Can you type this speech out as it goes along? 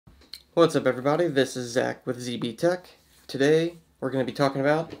What's up, everybody? This is Zach with ZB Tech. Today we're going to be talking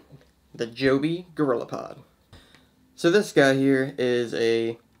about the Joby GorillaPod. So this guy here is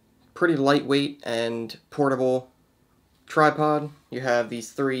a pretty lightweight and portable tripod. You have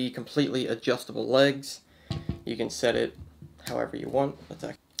these three completely adjustable legs. You can set it however you want.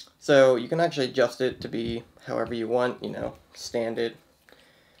 So you can actually adjust it to be however you want, stand it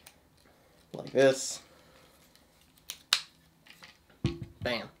like this.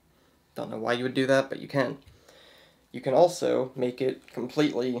 Bam. Don't know why you would do that, but you can. You can also make it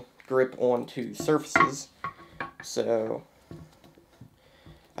completely grip onto surfaces. So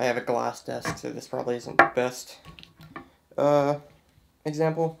I have a glass desk, so this probably isn't the best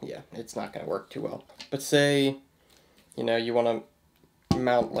example. Yeah, it's not going to work too well. But say, you want to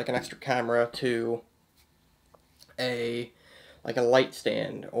mount like an extra camera to a light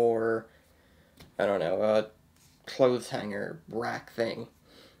stand, or I don't know, a clothes hanger rack thing.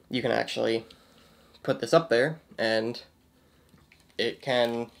 You can actually put this up there and it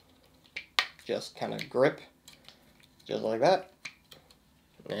can just kind of grip just like that,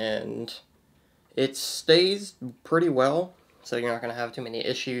 and it stays pretty well, so you're not going to have too many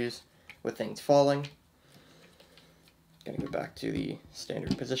issues with things falling. Gonna go back to the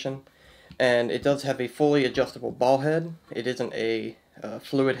standard position, and it does have a fully adjustable ball head. It isn't a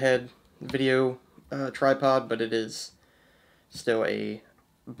fluid head video tripod, but it is still a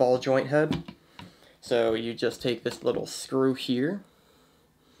ball joint head. So you just take this little screw here,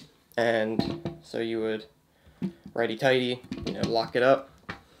 and so you would righty-tighty, lock it up,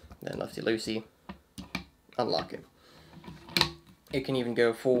 then lefty-loosey, unlock it. It can even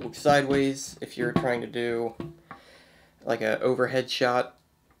go full sideways if you're trying to do like an overhead shot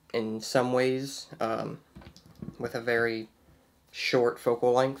in some ways, with a very short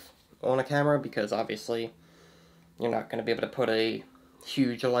focal length on a camera, because obviously you're not going to be able to put a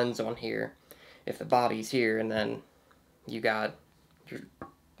huge lens on here if the body's here and then you got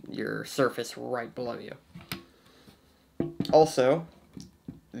your surface right below you. Also,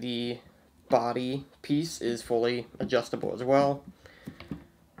 the body piece is fully adjustable as well,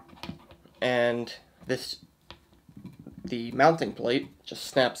 and the mounting plate just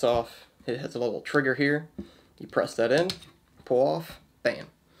snaps off. It has a little trigger here. You press that in, pull off, bam.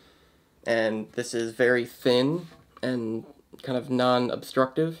 And this is very thin and kind of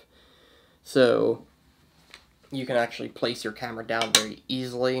non-obstructive, so you can actually place your camera down very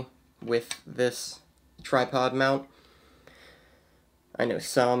easily with this tripod mount. I know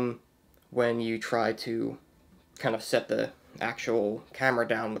when you try to kind of set the actual camera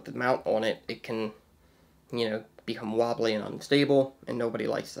down with the mount on it, it can, become wobbly and unstable, and nobody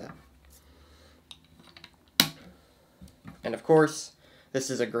likes that. And of course, this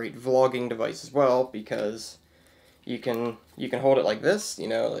is a great vlogging device as well, because you can hold it like this,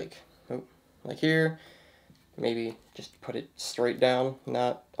 like here. Maybe just put it straight down,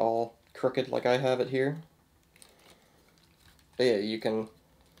 not all crooked like I have it here. But yeah, you can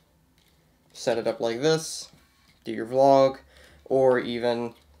set it up like this, do your vlog, or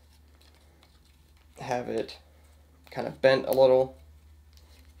even have it kind of bent a little.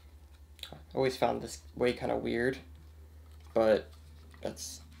 I always found this way kind of weird, but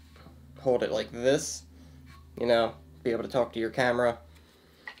let's hold it like this, be able to talk to your camera.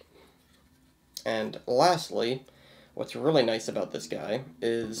 And lastly, what's really nice about this guy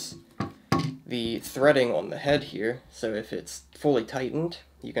is the threading on the head here. So if it's fully tightened,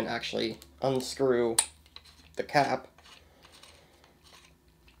 you can actually unscrew the cap.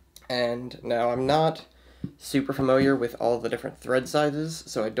 And now I'm not super familiar with all the different thread sizes,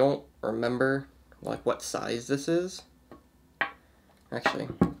 so I don't remember what size this is. Actually,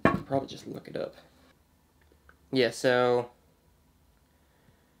 I'll probably just look it up. Yeah, so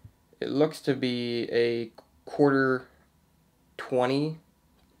it looks to be a 1/4-20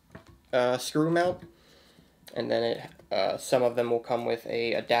 screw mount, and then some of them will come with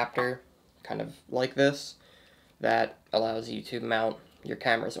a adapter, kind of like this, that allows you to mount your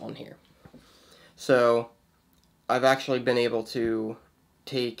cameras on here. So I've actually been able to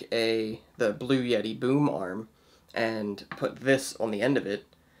take the Blue Yeti boom arm and put this on the end of it.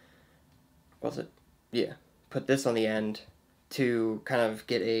 Put this on the end to kind of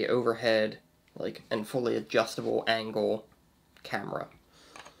get a overhead, and fully adjustable angle camera,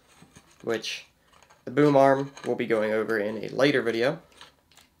 which the boom arm will be going over in a later video,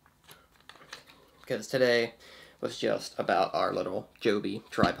 because today was just about our little Joby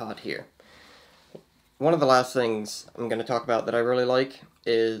tripod here. One of the last things I'm going to talk about that I really like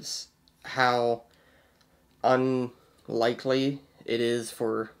is how unlikely it is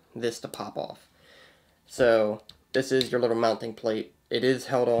for this to pop off. So this is your little mounting plate. It is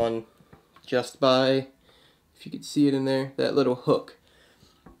held on just by, if you could see it in there, that little hook.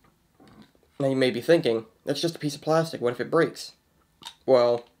 Now you may be thinking, that's just a piece of plastic, what if it breaks?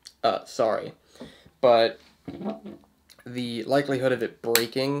 Well, sorry, but the likelihood of it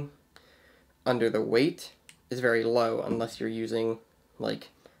breaking under the weight is very low unless you're using like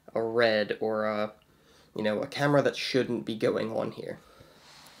a red or a, you know, a camera that shouldn't be going on here.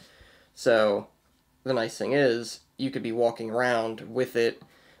 So the nice thing is you could be walking around with it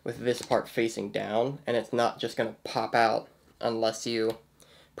with this part facing down, and it's not just going to pop out unless you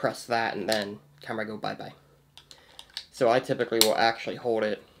press that and then camera go bye-bye. So I typically will actually hold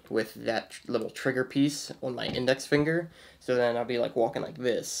it with that little trigger piece on my index finger, so then I'll be like walking like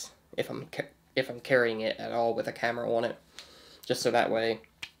this if I'm carrying it at all with a camera on it, just so that way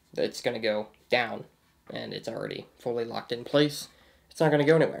it's going to go down and it's already fully locked in place. It's not going to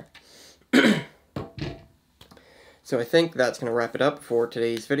go anywhere. So I think that's going to wrap it up for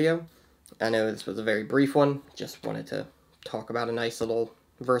today's video. I know this was a very brief one, just wanted to talk about a nice little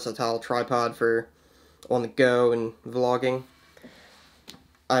versatile tripod for on the go and vlogging.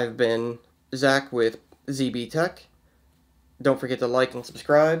 I've been Zach with ZB Tech. Don't forget to like and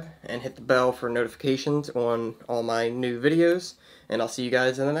subscribe, and hit the bell for notifications on all my new videos, and I'll see you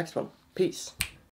guys in the next one. Peace.